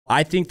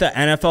I think the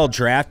NFL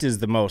draft is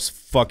the most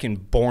fucking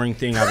boring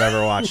thing I've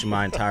ever watched in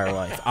my entire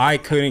life. I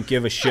couldn't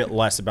give a shit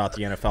less about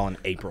the NFL in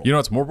April. You know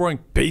what's more boring?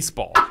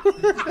 Baseball.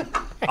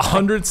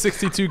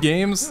 162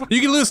 games.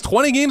 You can lose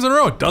 20 games in a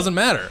row. It doesn't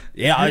matter.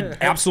 Yeah, it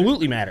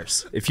absolutely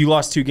matters. If you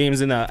lost 2 games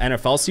in the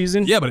NFL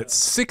season. Yeah, but it's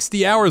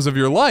 60 hours of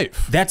your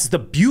life. That's the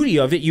beauty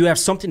of it. You have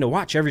something to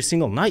watch every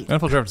single night.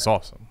 NFL draft is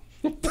awesome.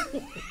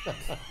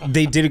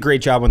 They did a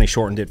great job when they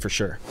shortened it, for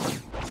sure.